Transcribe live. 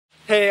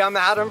Hey, I'm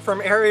Adam from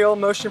Aerial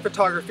Motion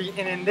Photography,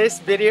 and in this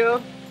video,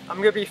 I'm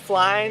going to be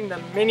flying the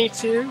Mini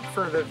 2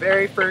 for the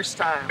very first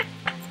time.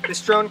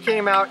 This drone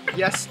came out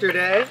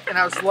yesterday, and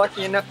I was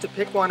lucky enough to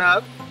pick one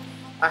up.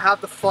 I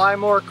have the Fly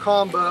More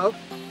combo.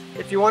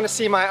 If you want to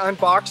see my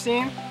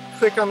unboxing,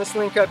 click on this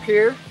link up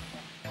here.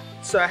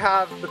 So I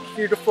have the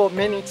beautiful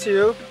Mini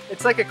 2.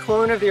 It's like a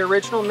clone of the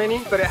original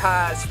Mini, but it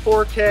has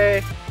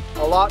 4K,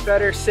 a lot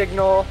better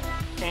signal,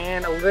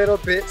 and a little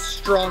bit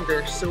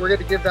stronger. So we're going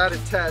to give that a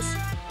test.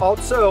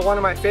 Also, one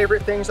of my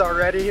favorite things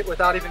already,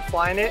 without even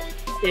flying it,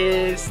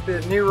 is the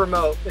new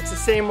remote. It's the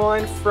same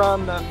one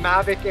from the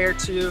Mavic Air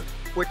 2,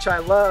 which I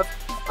love,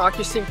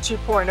 OcuSync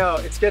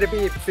 2.0. It's going to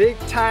be a big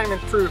time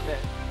improvement.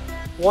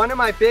 One of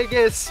my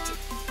biggest,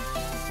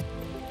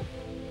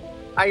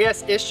 I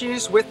guess,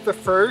 issues with the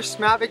first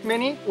Mavic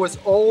Mini was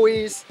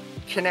always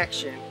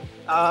connection.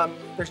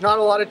 There's not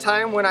a lot of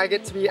time when I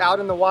get to be out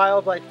in the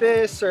wild like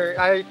this, or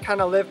I kind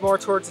of live more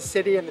towards the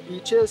city and the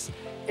beaches,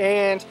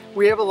 and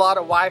we have a lot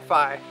of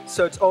Wi-Fi,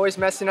 so it's always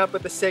messing up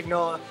with the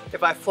signal.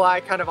 If I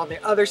fly kind of on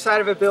the other side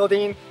of a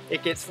building,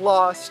 it gets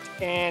lost,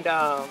 and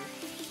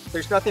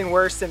there's nothing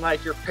worse than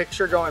like your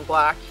picture going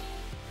black.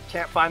 You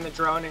can't find the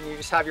drone and you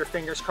just have your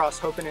fingers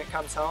crossed hoping it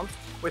comes home.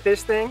 With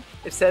this thing,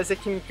 it says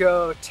it can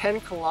go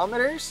 10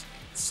 kilometers,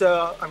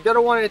 so I'm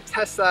gonna want to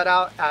test that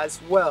out as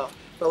well.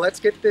 But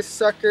let's get this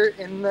sucker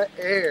in the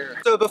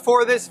air. So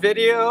before this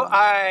video,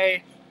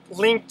 I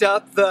linked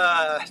up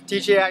the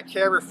DJI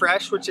Care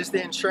Refresh, which is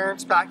the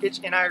insurance package,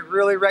 and I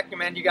really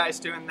recommend you guys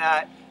doing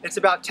that. It's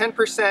about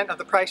 10% of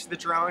the price of the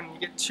drone, and you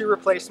get 2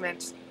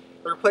 replacements.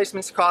 The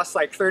replacements cost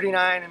like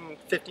 $39 and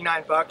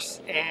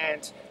 $59,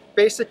 and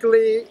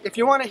basically, if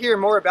you want to hear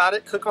more about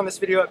it, click on this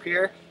video up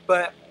here.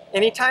 But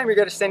anytime you're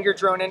going to send your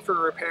drone in for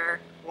a repair,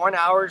 1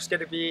 hour is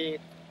going to be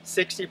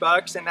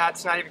 $60, and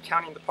that's not even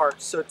counting the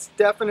parts. So it's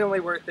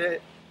definitely worth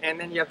it, and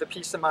then you have the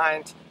peace of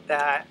mind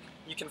that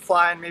you can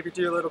fly and maybe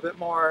do a little bit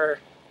more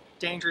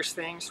dangerous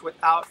things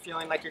without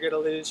feeling like you're going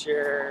to lose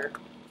your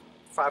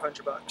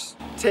 $500.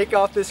 Take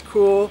off this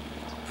cool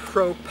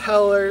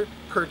propeller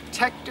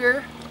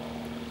protector.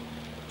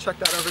 Chuck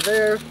that over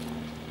there.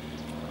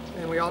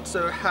 And we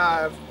also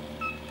have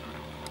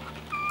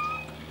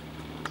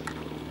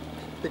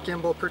the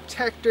gimbal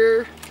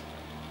protector,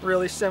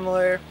 really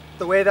similar.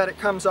 The way that it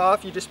comes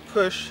off, you just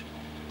push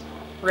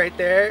right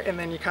there and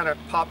then you kind of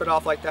pop it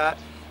off like that.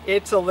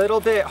 It's a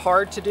little bit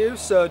hard to do,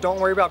 so don't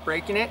worry about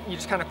breaking it. You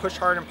just kind of push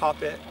hard and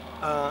pop it,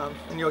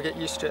 and you'll get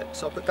used to it.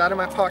 So I'll put that in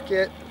my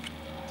pocket,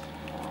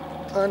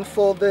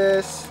 unfold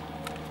this.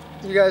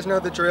 You guys know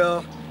the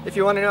drill. If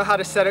you want to know how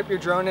to set up your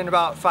drone in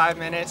about 5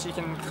 minutes, you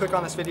can click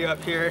on this video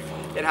up here.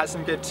 It has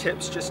some good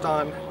tips just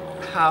on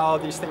how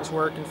these things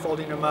work and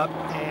folding them up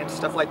and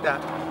stuff like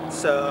that.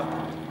 So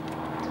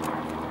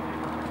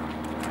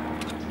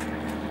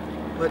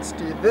let's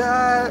do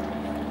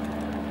that.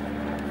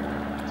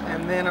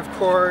 And then of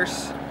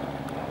course,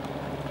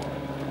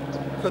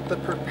 put the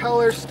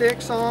propeller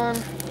sticks on.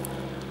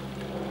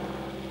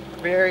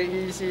 Very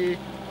easy.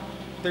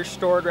 They're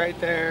stored right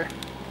there.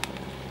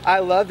 I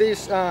love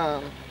these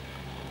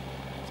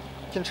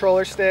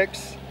controller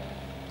sticks.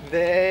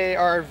 They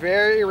are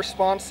very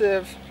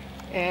responsive,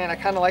 and I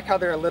kind of like how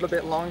they're a little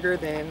bit longer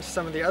than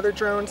some of the other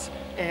drones,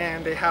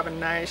 and they have a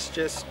nice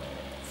just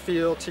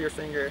feel to your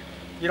finger.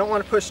 You don't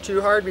want to push too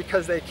hard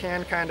because they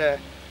can kind of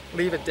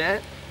leave a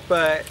dent,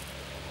 but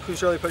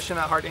who's really pushing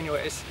that hard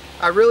anyways?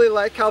 I really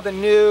like how the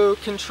new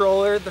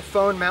controller, the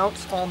phone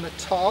mounts on the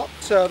top.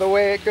 So the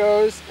way it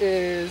goes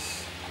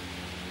is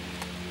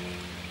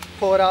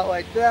pull it out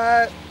like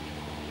that.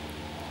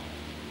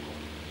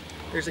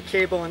 There's a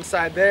cable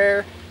inside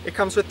there. It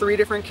comes with 3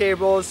 different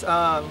cables,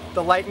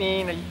 the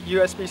Lightning, a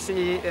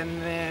USB-C,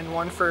 and then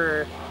one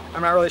for,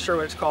 I'm not really sure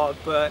what it's called,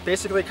 but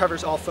basically it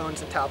covers all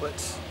phones and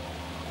tablets.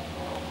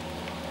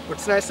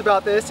 What's nice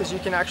about this is you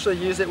can actually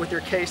use it with your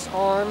case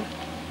on,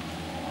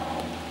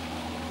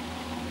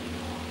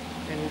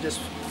 and you just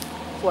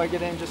plug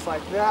it in just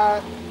like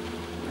that.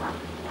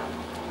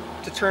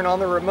 To turn on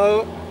the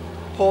remote,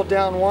 hold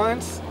down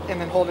once and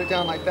then hold it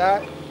down like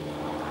that.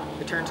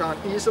 It turns on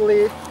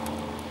easily.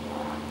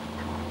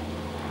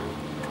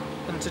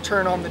 And to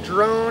turn on the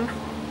drone,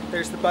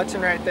 there's the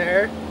button right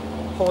there.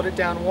 Hold it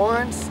down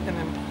once and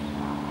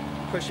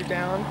then push it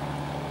down,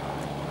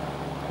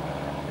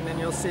 and then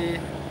you'll see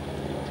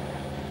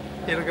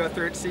it'll go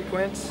through its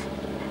sequence.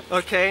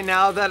 Okay,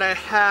 now that I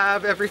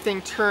have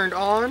everything turned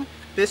on,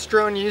 this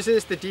drone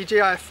uses the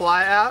DJI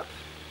Fly app.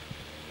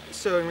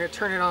 So I'm going to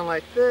turn it on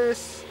like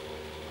this.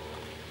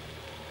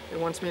 It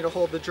wants me to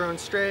hold the drone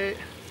straight.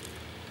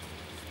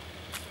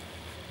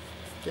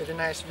 Get a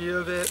nice view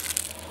of it.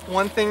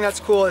 One thing that's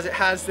cool is it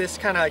has this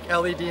kind of like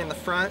LED in the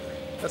front.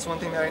 That's one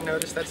thing that I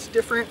noticed that's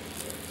different.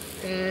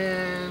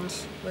 And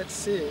let's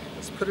see,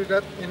 let's put it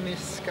up in the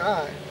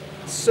sky.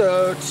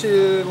 So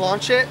to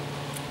launch it,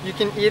 you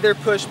can either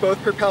push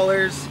both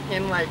propellers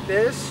in like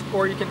this,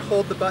 or you can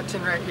hold the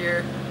button right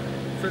here.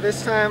 For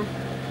this time,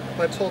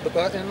 let's hold the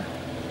button.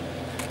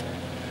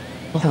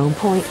 The home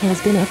point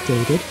has been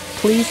updated.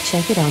 Please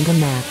check it on the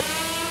map.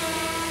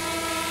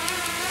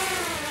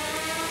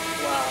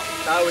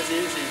 That was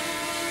easy.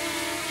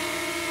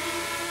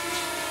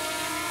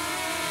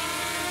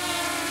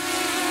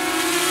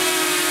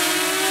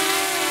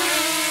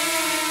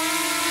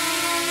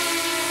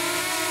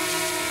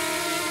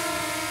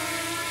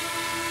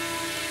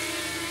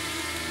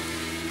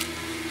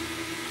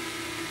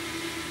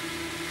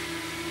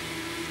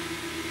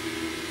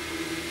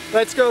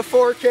 Let's go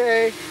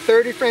 4K,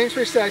 30 frames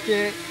per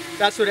second.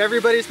 That's what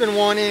everybody's been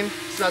wanting,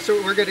 so that's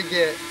what we're gonna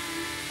get.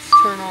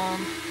 Let's turn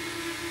on.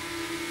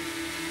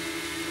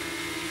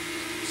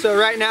 So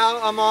right now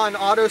I'm on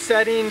auto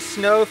settings,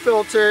 no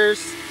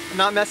filters. I'm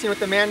not messing with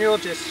the manual,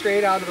 just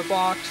straight out of the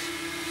box,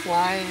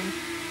 flying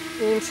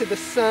into the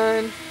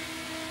sun.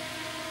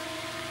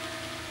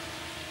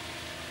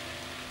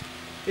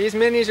 These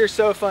minis are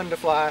so fun to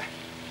fly.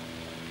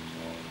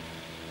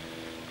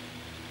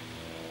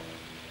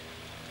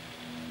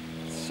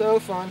 So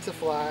fun to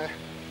fly.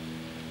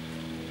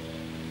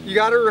 You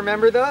got to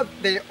remember though,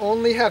 they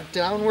only have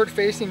downward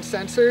facing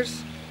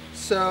sensors,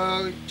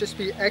 so just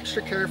be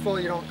extra careful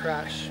you don't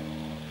crash.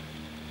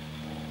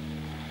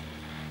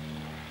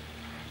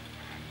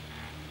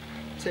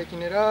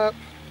 Taking it up.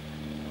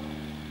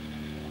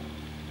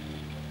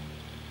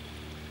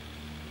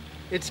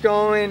 It's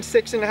going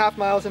 6.5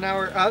 miles an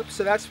hour up,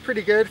 so that's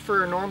pretty good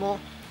for a normal.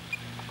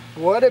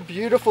 What a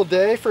beautiful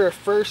day for a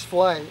first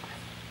flight.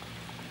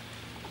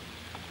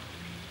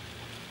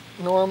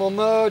 Normal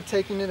mode,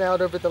 taking it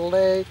out over the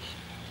lake.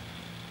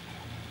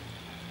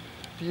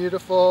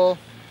 Beautiful.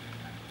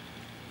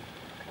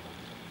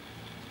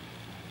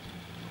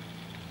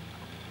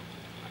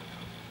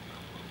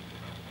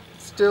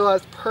 Still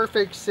has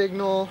perfect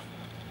signal.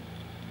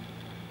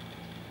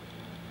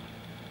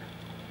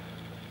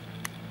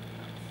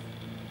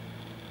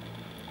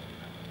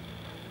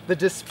 The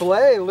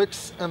display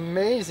looks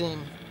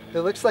amazing. It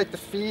looks like the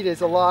feed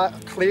is a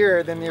lot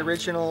clearer than the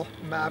original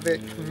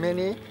Mavic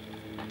Mini.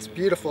 It's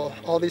beautiful,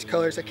 all these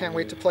colors. I can't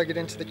wait to plug it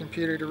into the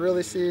computer to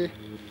really see.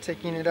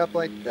 Taking it up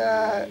like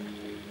that.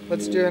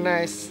 Let's do a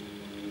nice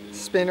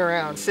spin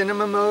around.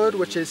 Cinema mode,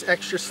 which is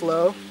extra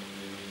slow.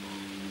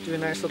 Do a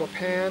nice little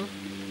pan.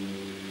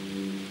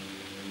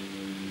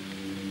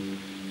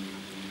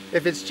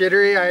 If it's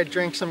jittery, I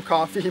drank some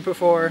coffee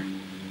before,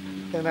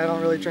 and I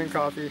don't really drink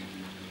coffee.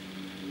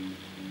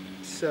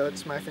 So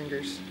it's my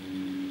fingers.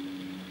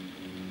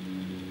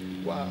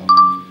 Wow.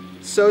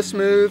 So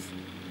smooth.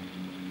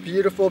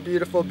 Beautiful,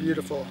 beautiful,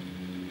 beautiful.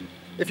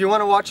 If you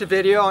want to watch a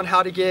video on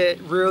how to get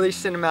really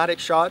cinematic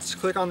shots,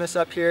 click on this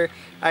up here.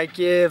 I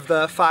give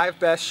the 5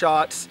 best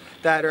shots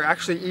that are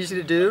actually easy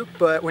to do,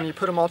 but when you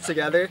put them all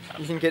together,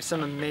 you can get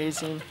some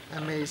amazing,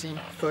 amazing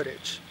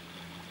footage.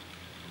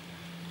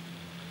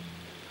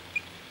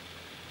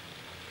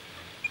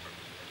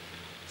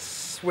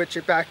 Switch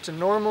it back to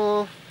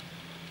normal.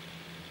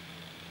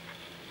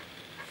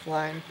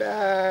 Flying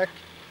back,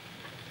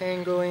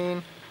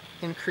 angling,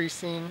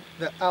 increasing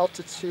the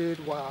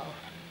altitude. Wow.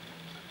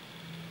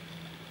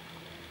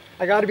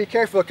 I gotta be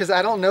careful because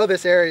I don't know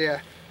this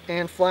area,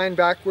 and flying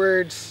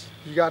backwards,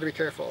 you gotta be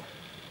careful.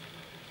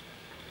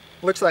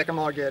 Looks like I'm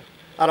all good.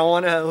 I don't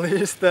want to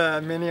lose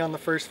the Mini on the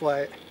first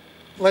flight.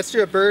 Let's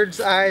do a bird's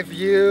eye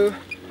view.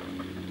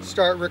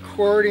 Start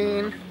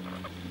recording.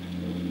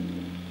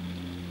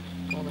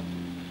 Hold on.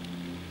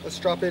 Let's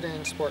drop it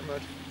in sport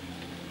mode.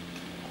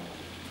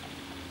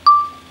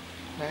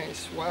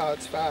 Nice. Wow,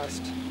 it's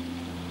fast.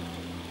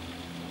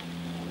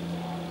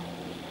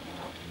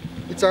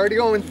 It's already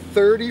going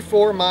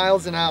 34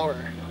 miles an hour.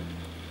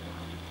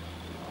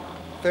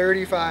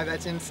 35,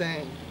 that's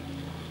insane.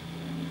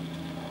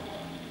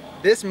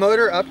 This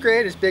motor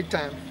upgrade is big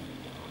time.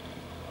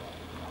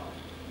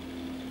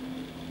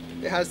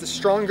 It has the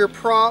stronger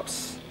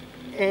props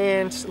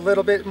and a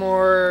little bit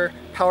more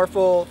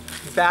powerful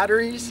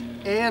batteries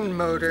and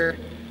motor.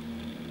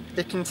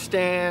 It can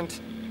stand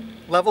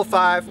level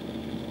 5.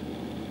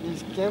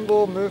 These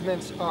gimbal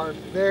movements are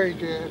very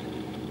good.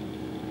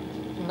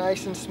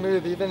 Nice and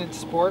smooth, even in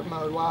sport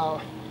mode.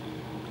 Wow.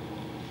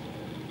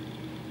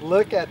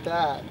 Look at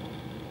that.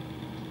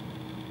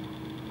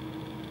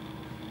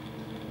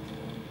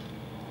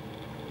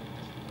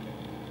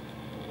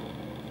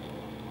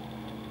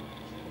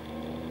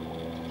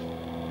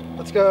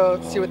 Let's go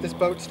see what this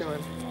boat's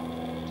doing.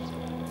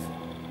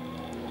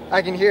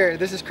 I can hear it.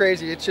 This is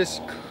crazy. It's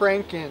just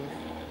cranking.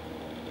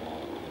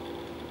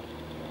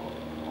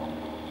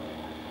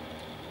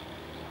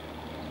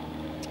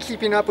 It's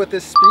keeping up with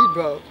this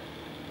speedboat.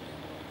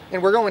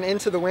 And we're going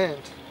into the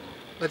wind.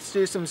 Let's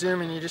do some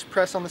zooming. You just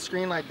press on the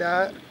screen like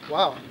that.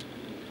 Wow.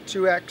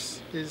 2x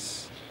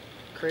is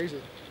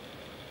crazy.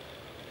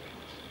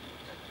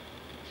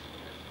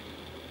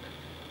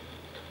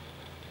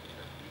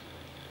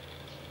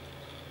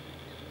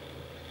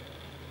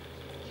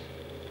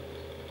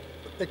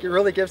 Like, it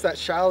really gives that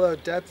shallow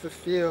depth of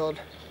field.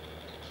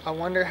 I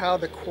wonder how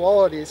the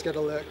quality is going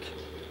to look.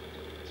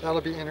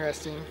 That'll be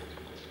interesting.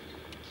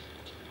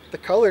 The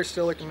colors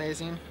still look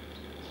amazing.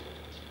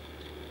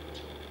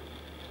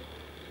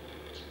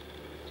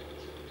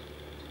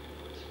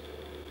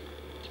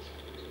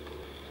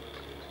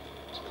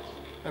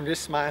 I'm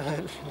just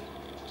smiling.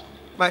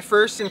 My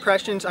first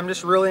impressions, I'm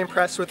just really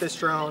impressed with this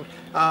drone.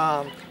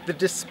 The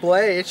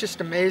display, it's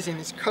just amazing.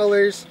 These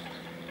colors,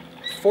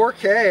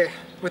 4K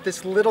with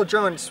this little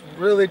drone. It's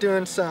really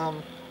doing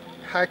some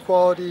high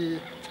quality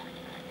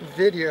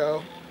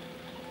video,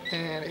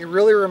 and it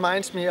really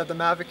reminds me of the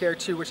Mavic Air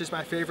 2, which is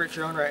my favorite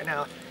drone right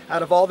now.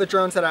 Out of all the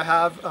drones that I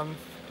have, I'm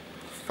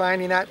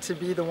finding that to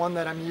be the one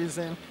that I'm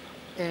using,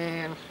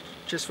 and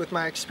just with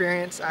my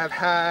experience, I've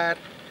had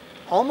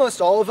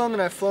almost all of them,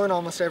 and I've flown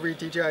almost every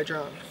DJI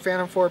drone.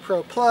 Phantom 4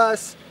 Pro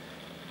Plus,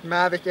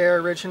 Mavic Air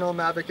Original,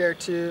 Mavic Air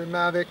 2,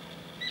 Mavic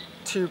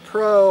 2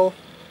 Pro,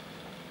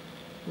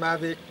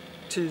 Mavic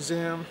 2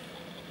 Zoom.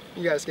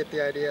 You guys get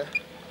the idea.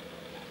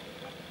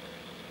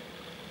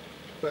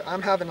 But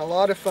I'm having a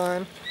lot of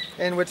fun,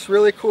 and what's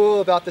really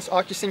cool about this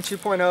OcuSync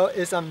 2.0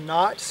 is I'm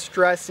not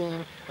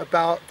stressing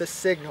about the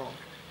signal.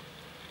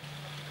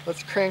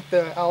 Let's crank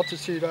the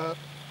altitude up.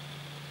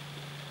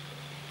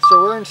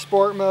 So we're in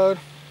sport mode,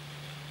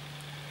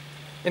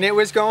 and it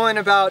was going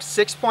about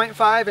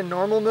 6.5 in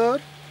normal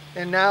mode,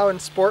 and now in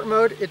sport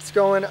mode it's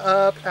going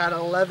up at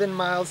 11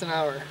 miles an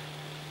hour.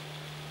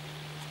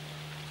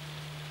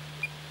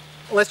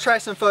 Let's try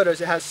some photos.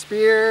 It has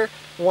spear,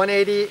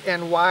 180,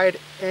 and wide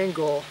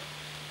angle.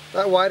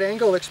 That wide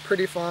angle looks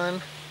pretty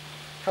fun.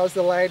 How's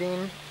the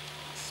lighting?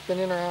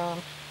 Spinning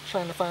around,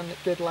 trying to find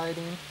good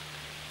lighting.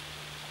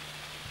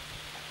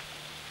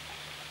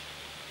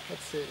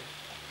 Let's see.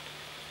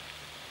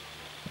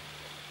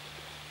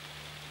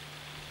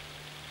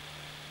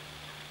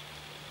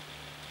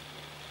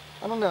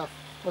 I don't know.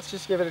 Let's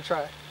just give it a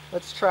try.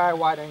 Let's try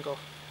wide angle.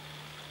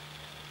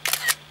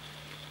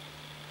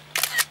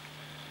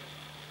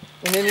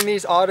 And then in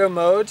these auto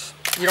modes,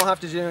 you don't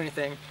have to do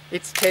anything.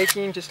 It's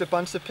taking just a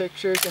bunch of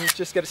pictures and it's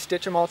just got to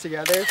stitch them all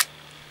together.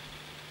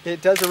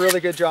 It does a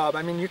really good job.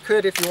 I mean, you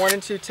could, if you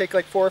wanted to, take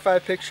like 4 or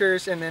 5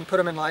 pictures and then put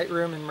them in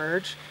Lightroom and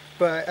merge,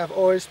 but I've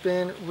always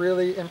been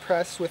really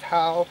impressed with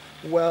how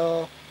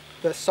well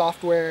the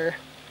software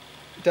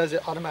does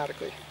it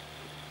automatically.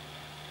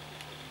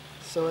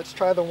 So let's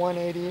try the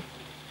 180.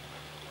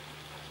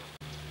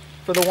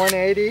 For the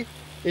 180,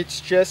 it's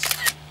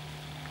just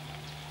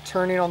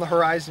turning on the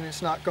horizon.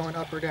 It's not going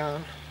up or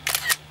down.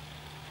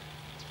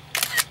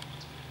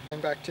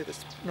 And back to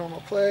this normal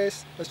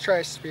place. Let's try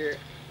a spear.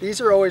 These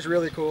are always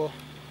really cool.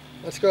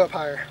 Let's go up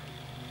higher.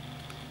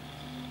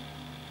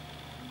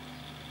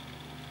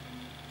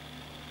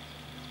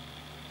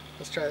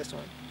 Let's try this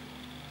one.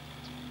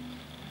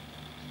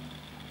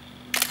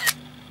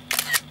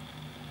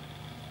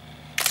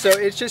 So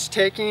it's just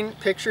taking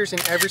pictures in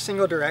every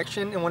single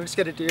direction, and what it's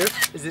going to do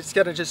is it's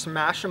going to just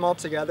mash them all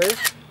together,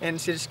 and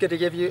it's just going to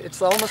give you,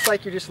 it's almost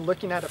like you're just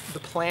looking at the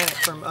planet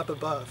from up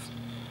above.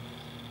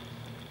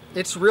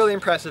 It's really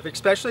impressive,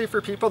 especially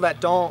for people that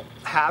don't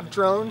have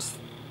drones.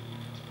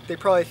 They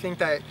probably think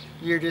that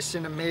you're just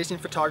an amazing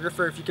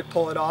photographer if you could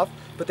pull it off,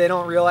 but they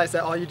don't realize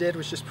that all you did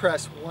was just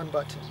press one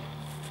button.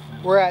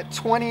 We're at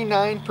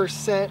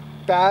 29%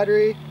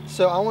 battery,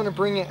 so I want to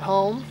bring it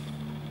home.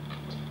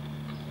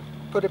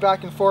 Put it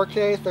back in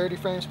 4K, 30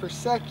 frames per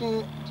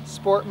second,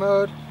 sport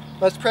mode.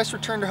 Let's press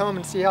return to home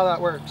and see how that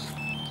works.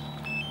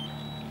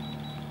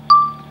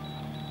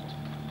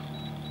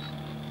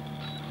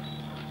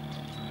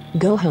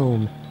 Go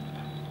home.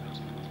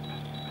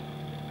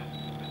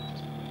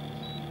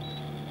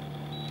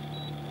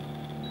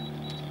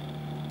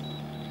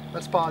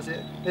 Let's pause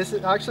it. This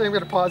is actually, I'm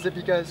going to pause it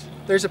because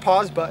there's a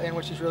pause button,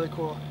 which is really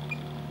cool.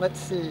 Let's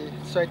see.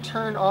 So I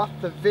turned off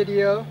the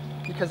video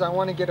because I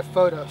want to get a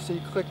photo. So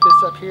you click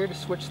this up here to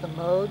switch the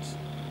modes.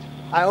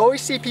 I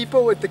always see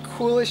people with the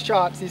coolest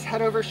shots, these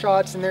head over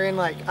shots, and they're in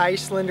like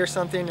Iceland or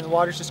something, and the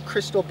water's just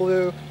crystal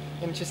blue,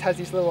 and it just has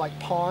these little like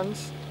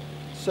ponds.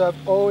 So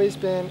I've always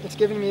been, it's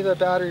giving me the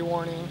battery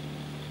warning.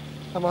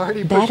 I'm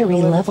already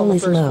Battery level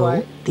is low.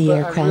 Flight, the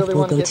aircraft really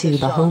will go to the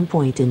shot. home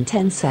point in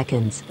 10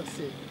 seconds. Let's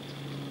see.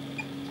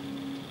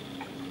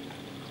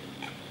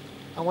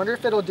 I wonder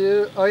if it'll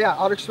do, oh yeah,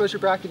 auto exposure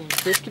bracketing.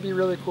 This could be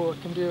really cool.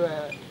 It can do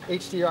a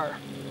HDR.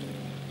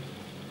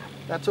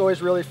 That's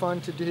always really fun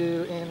to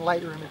do in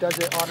Lightroom. It does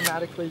it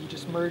automatically. You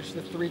just merge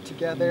the 3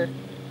 together.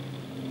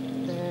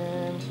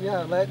 And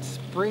yeah, let's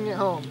bring it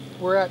home.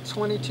 We're at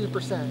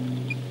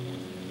 22%.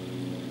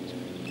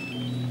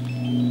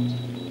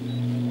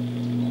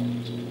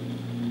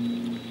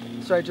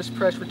 So I just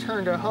press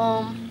return to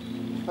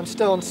home. I'm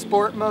still in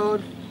sport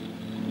mode.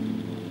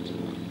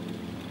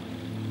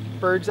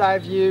 Bird's eye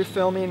view,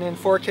 filming in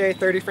 4K,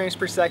 30 frames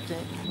per second.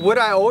 What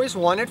I always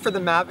wanted for the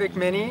Mavic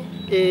Mini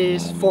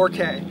is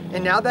 4K.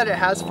 And now that it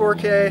has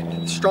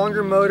 4K,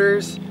 stronger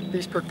motors,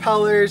 these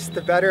propellers,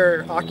 the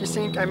better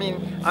OcuSync, I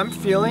mean, I'm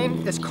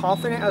feeling as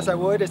confident as I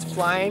would as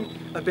flying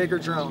a bigger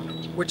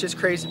drone, which is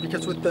crazy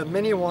because with the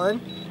Mini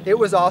 1, it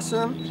was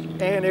awesome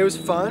and it was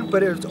fun,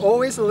 but it was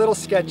always a little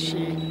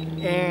sketchy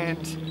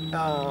and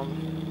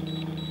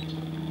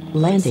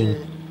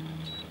landing.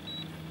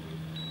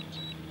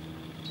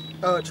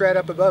 Oh, it's right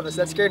up above us.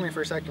 That scared me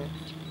for a second.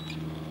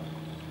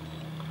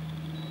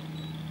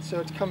 So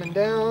it's coming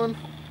down.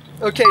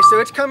 Okay, so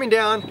it's coming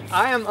down.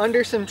 I am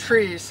under some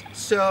trees.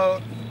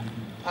 So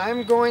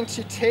I'm going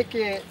to take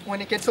it when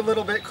it gets a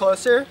little bit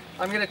closer.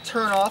 I'm going to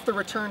turn off the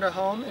return to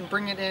home and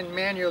bring it in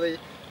manually,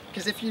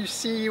 because if you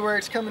see where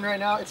it's coming right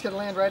now, it's going to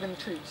land right in the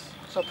trees.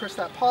 So I'll press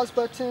that pause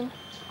button.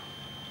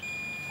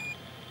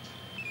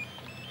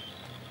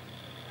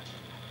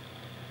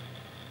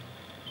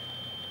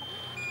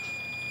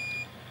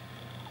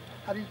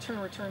 How do you turn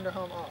return to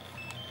home off?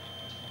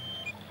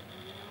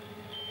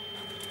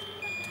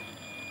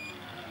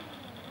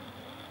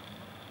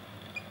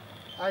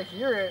 I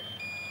hear it.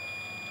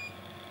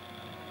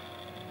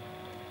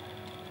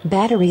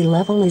 Battery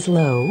level is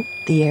low.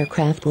 The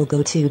aircraft will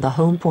go to the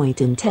home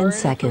point in 10 Already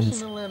seconds.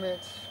 pushing the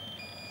limits.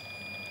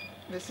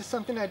 This is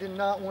something I did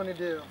not want to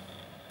do.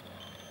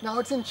 Now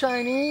it's in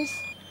Chinese.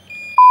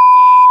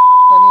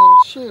 I mean,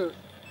 shoot.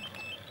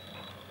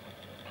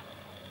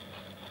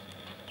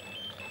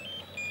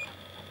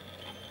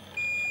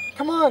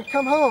 Come on,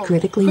 come home.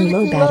 Critically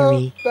low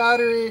battery.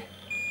 Battery.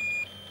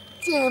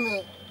 Damn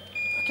it.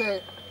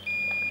 Okay.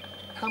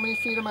 How many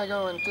feet am I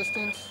going?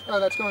 Distance? Oh,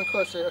 that's going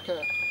closer.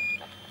 Okay.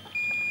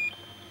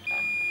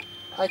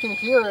 I can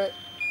hear it.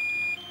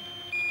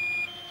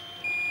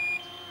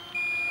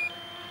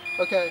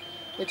 Okay.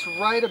 It's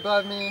right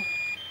above me.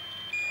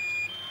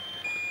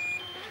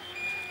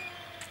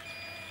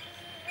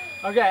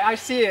 Okay, I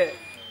see it.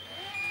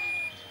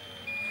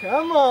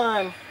 Come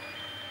on.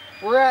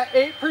 We're at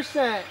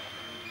 8%.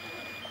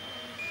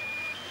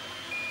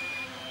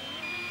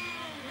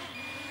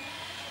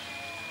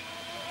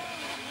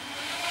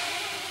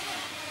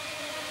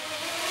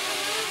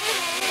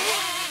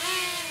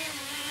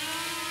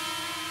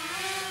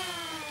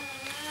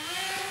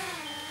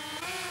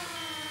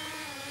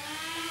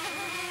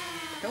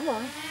 Come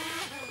on.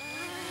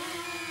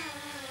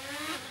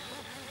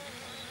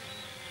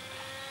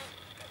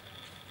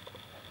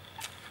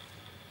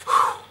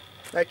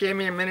 That gave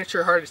me a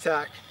miniature heart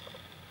attack.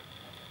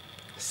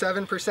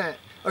 7%.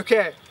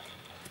 Okay.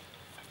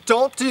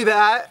 Don't do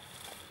that.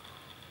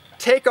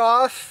 Take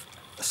off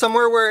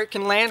somewhere where it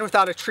can land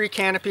without a tree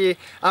canopy.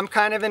 I'm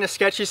kind of in a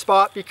sketchy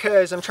spot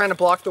because I'm trying to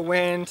block the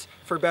wind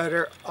for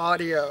better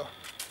audio.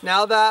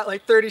 Now that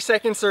like 30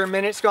 seconds or a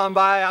minute's gone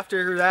by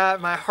after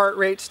that, my heart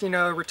rate's,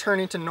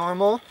 returning to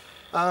normal.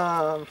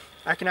 I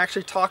can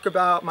actually talk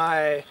about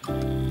my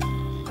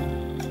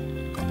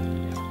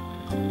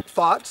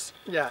thoughts.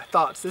 Yeah,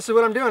 thoughts. This is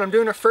what I'm doing. I'm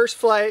doing a first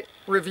flight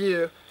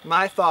review,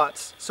 my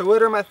thoughts. So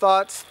what are my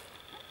thoughts?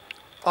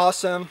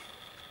 Awesome.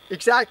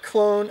 Exact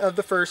clone of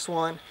the first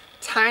one.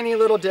 Tiny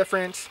little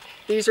difference.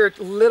 These are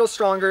a little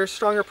stronger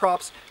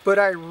props, but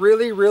I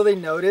really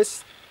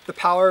noticed the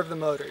power of the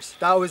motors.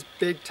 That was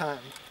big time.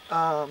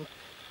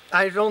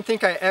 I don't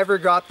think I ever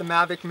got the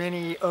Mavic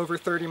Mini over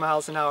 30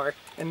 miles an hour,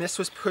 and this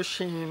was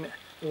pushing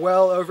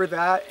well over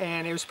that,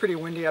 and it was pretty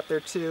windy up there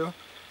too.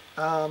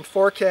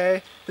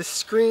 4K, the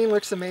screen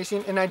looks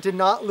amazing, and I did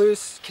not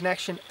lose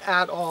connection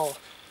at all.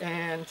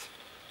 And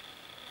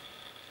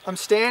I'm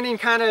standing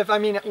kind of,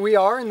 we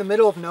are in the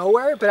middle of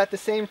nowhere, but at the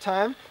same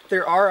time,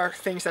 there are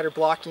things that are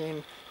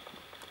blocking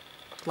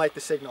like the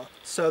signal.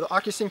 So the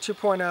OcuSync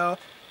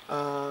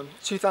 2.0,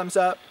 2 thumbs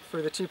up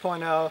for the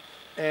 2.0,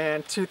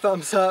 and 2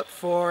 thumbs up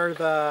for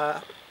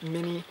the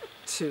Mini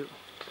 2.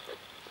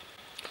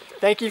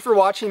 Thank you for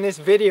watching this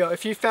video.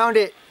 If you found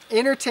it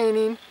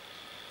entertaining,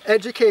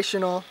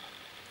 educational,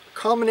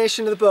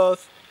 combination of the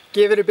both,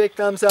 give it a big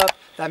thumbs up.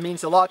 That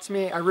means a lot to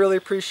me. I really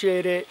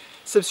appreciate it.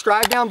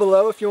 Subscribe down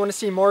below if you want to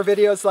see more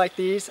videos like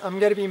these. I'm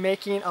going to be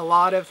making a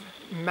lot of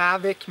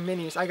Mavic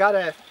Minis. I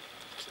gotta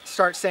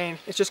start saying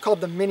it's just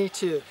called the Mini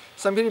 2.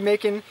 So I'm going to be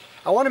making,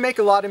 I want to make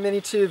a lot of Mini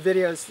 2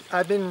 videos.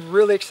 I've been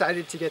really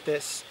excited to get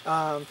this.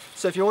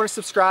 So if you want to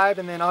subscribe,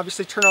 and then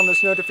obviously turn on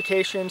those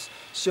notifications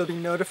so you'll be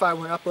notified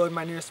when I upload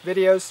my newest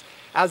videos.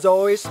 As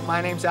always,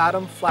 my name's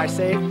Adam. Fly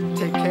safe.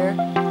 Take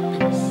care.